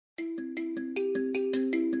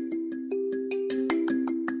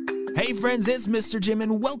Hey friends, it's Mr. Jim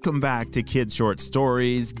and welcome back to Kids Short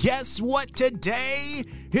Stories. Guess what? Today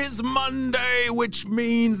is Monday, which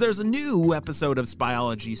means there's a new episode of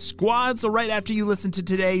Spyology Squad. So right after you listen to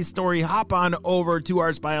today's story, hop on over to our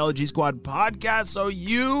Spyology Squad podcast so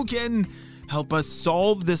you can help us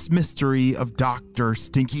solve this mystery of Dr.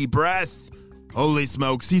 Stinky Breath. Holy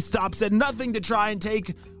smokes, he stops at nothing to try and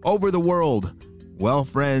take over the world. Well,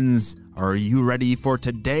 friends, are you ready for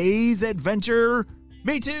today's adventure?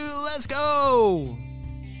 Me too, let's go!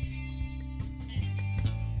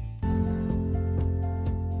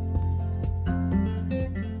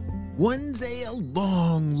 One day a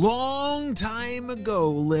long time ago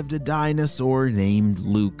lived a dinosaur named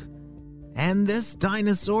Luke. And this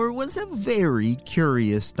dinosaur was a very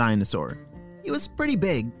curious dinosaur. He was pretty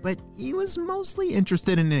big, but he was mostly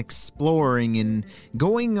interested in exploring and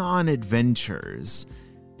going on adventures.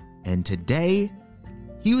 And today,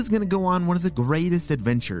 he was going to go on one of the greatest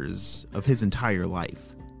adventures of his entire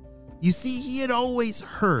life. You see, he had always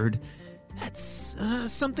heard that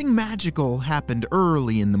something magical happened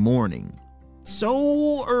early in the morning.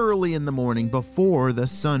 So early in the morning before the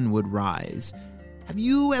sun would rise. Have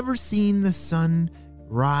you ever seen the sun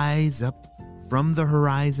rise up from the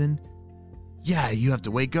horizon? Yeah, you have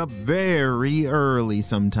to wake up very early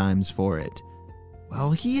sometimes for it.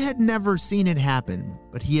 Well, he had never seen it happen,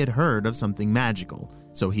 but he had heard of something magical.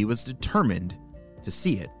 So he was determined to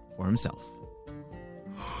see it for himself.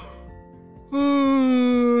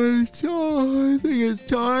 I think it's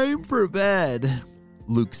time for bed,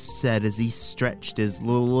 Luke said as he stretched his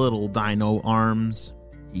little dino arms.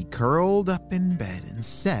 He curled up in bed and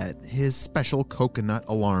set his special coconut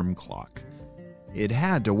alarm clock. It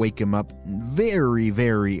had to wake him up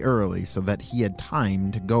very early so that he had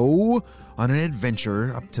time to go on an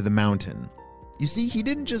adventure up to the mountain. You see, he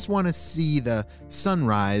didn't just want to see the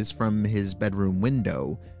sunrise from his bedroom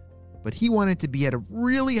window, but he wanted to be at a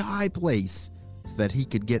really high place so that he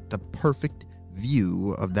could get the perfect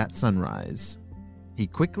view of that sunrise. He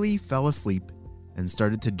quickly fell asleep and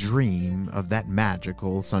started to dream of that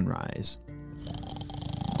magical sunrise.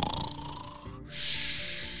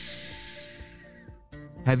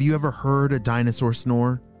 Have you ever heard a dinosaur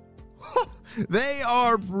snore? They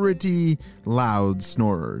are pretty loud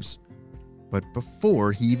snorers. But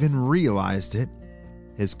before he even realized it,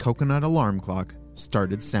 his coconut alarm clock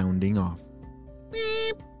started sounding off.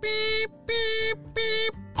 Beep, beep, beep,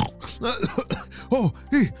 beep.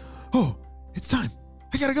 It's time.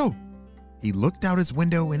 I gotta go. He looked out his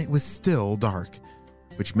window and it was still dark,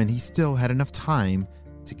 which meant he still had enough time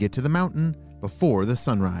to get to the mountain before the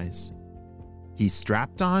sunrise. He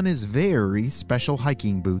strapped on his very special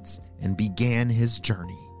hiking boots and began his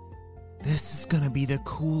journey. This is gonna be the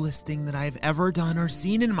coolest thing that I've ever done or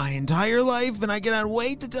seen in my entire life, and I cannot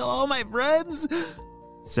wait to tell all my friends,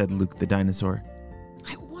 said Luke the dinosaur.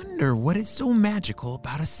 I wonder what is so magical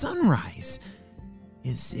about a sunrise.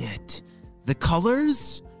 Is it the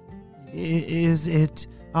colors? Is it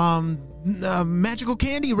magical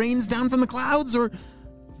candy rains down from the clouds? Or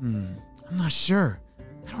I'm not sure.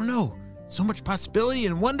 I don't know. So much possibility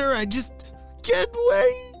and wonder, I just can't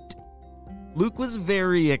wait. Luke was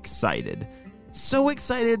very excited. So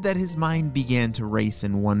excited that his mind began to race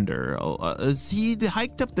and wonder. As he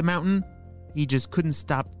hiked up the mountain, he just couldn't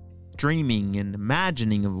stop dreaming and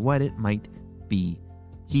imagining of what it might be.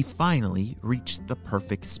 He finally reached the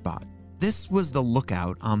perfect spot. This was the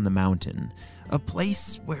lookout on the mountain, a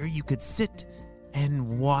place where you could sit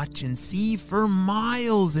and watch and see for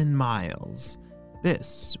miles and miles.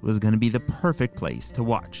 This was going to be the perfect place to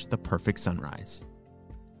watch the perfect sunrise.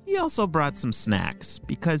 He also brought some snacks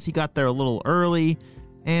because he got there a little early,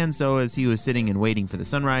 and so as he was sitting and waiting for the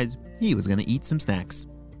sunrise, he was going to eat some snacks.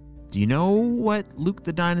 Do you know what Luke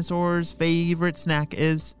the dinosaur's favorite snack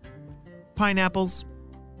is? Pineapples.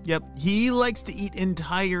 Yep, he likes to eat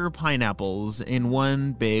entire pineapples in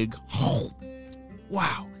one big hole.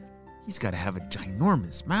 Wow, he's got to have a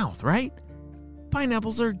ginormous mouth, right?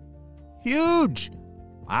 Pineapples are huge.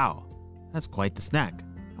 Wow, that's quite the snack.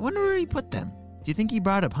 I wonder where he put them. Do you think he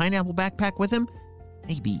brought a pineapple backpack with him?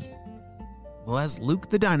 Maybe. Well, as Luke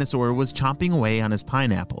the dinosaur was chomping away on his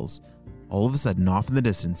pineapples, all of a sudden off in the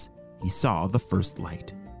distance, he saw the first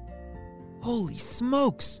light. Holy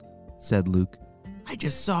smokes, said Luke. I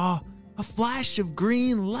just saw a flash of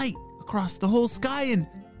green light across the whole sky and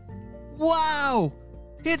wow,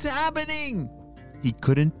 it's happening. He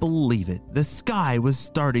couldn't believe it. The sky was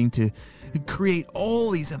starting to create all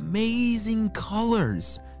these amazing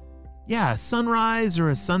colors. Yeah, a sunrise or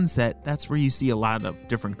a sunset, that's where you see a lot of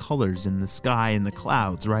different colors in the sky and the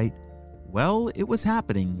clouds, right? Well, it was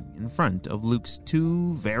happening in front of Luke's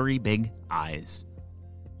two very big eyes.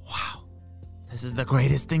 Wow, this is the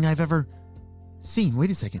greatest thing I've ever seen. Wait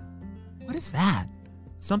a second. What is that?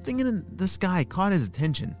 Something in the sky caught his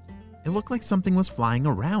attention. It looked like something was flying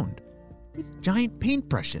around with giant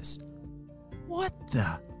paintbrushes. What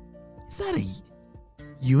the? Is that a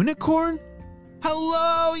unicorn?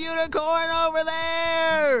 Hello, unicorn over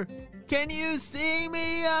there! Can you see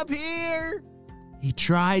me up here? He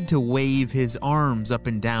tried to wave his arms up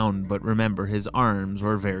and down, but remember, his arms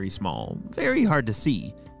were very small, very hard to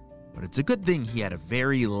see. But it's a good thing he had a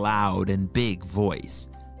very loud and big voice,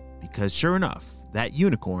 because sure enough, that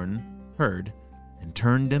unicorn heard and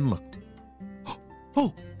turned and looked.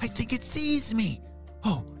 Oh, I think it sees me.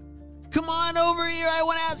 Oh, come on over here. I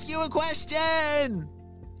want to ask you a question.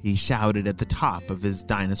 He shouted at the top of his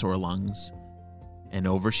dinosaur lungs, and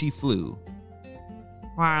over she flew.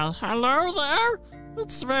 Why, hello there.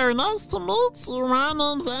 It's very nice to meet you. My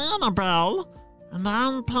name's Annabelle, and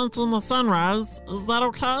I'm painting the sunrise. Is that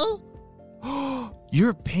okay?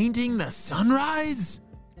 You're painting the sunrise?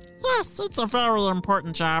 Yes, it's a very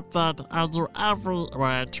important job that I do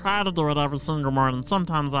I try to do it every single morning.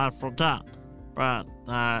 Sometimes I forget, but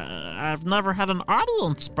I've never had an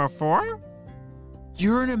audience before.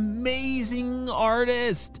 You're an amazing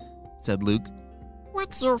artist, said Luke.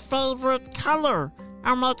 What's your favorite color?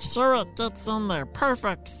 I'll make sure it gets in the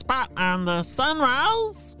perfect spot on the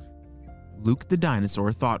sunrise. Luke the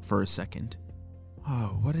dinosaur thought for a second.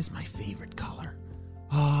 Oh, what is my favorite color?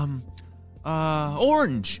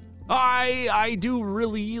 Orange. I do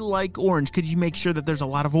really like orange. Could you make sure that there's a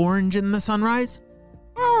lot of orange in the sunrise?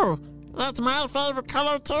 Oh, that's my favorite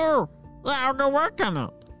color too. Yeah, I'll go work on it.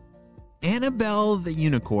 Annabelle the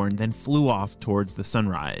unicorn then flew off towards the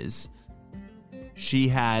sunrise. She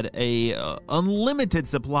had a unlimited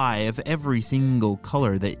supply of every single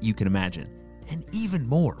color that you can imagine, and even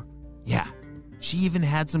more. Yeah, she even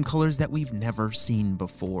had some colors that we've never seen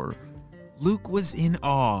before. Luke was in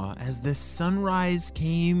awe as the sunrise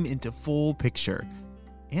came into full picture.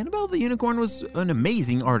 Annabelle the unicorn was an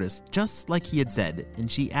amazing artist, just like he had said,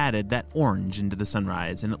 and she added that orange into the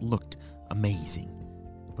sunrise, and it looked amazing.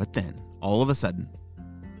 But then, all of a sudden,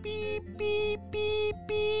 beep, beep, beep,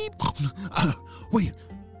 beep.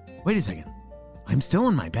 Wait a second. I'm still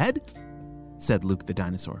in my bed? Said Luke the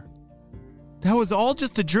dinosaur. That was all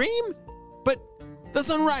just a dream? But the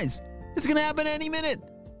sunrise, it's gonna happen any minute.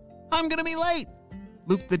 I'm gonna be late.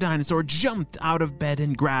 Luke the dinosaur jumped out of bed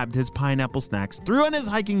and grabbed his pineapple snacks, threw on his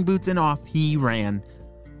hiking boots, and off he ran.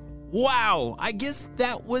 Wow, I guess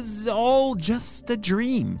that was all just a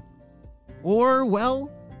dream. Or,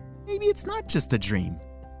 well, maybe it's not just a dream.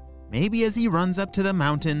 Maybe as he runs up to the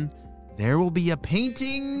mountain, there will be a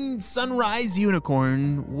painting sunrise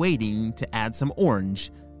unicorn waiting to add some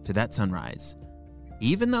orange to that sunrise.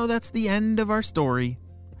 Even though that's the end of our story,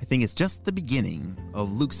 I think it's just the beginning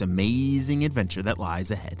of Luke's amazing adventure that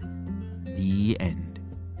lies ahead. The end.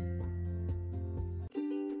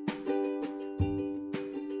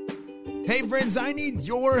 Hey friends, I need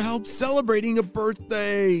your help celebrating a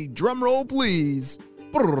birthday. Drum roll, please.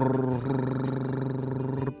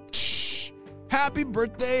 Happy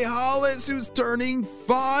birthday, Hollis, who's turning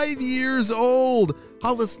 5 years old.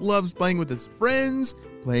 Hollis loves playing with his friends,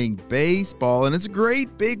 playing baseball, and is a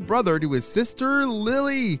great big brother to his sister,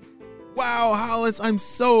 Lily. Wow, Hollis, I'm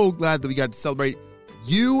so glad that we got to celebrate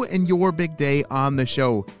you and your big day on the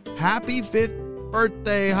show. Happy 5th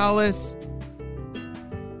birthday, Hollis.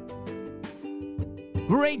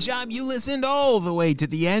 Great job, you listened all the way to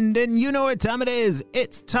the end, and you know what time it is.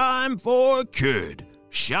 It's time for Kid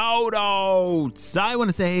Shoutouts. I want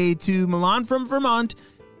to say to Milan from Vermont,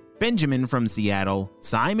 Benjamin from Seattle,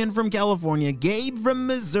 Simon from California, Gabe from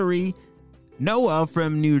Missouri, Noah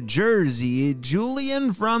from New Jersey,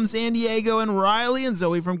 Julian from San Diego, and Riley and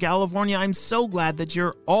Zoe from California. I'm so glad that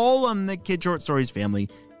you're all on the Kid Short Stories family.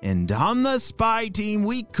 And on the spy team,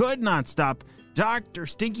 we could not stop Dr.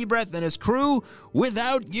 Stinky Breath and his crew.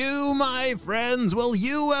 Without you, my friends, will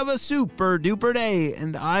you have a super duper day.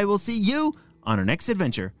 And I will see you on our next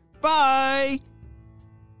adventure. Bye!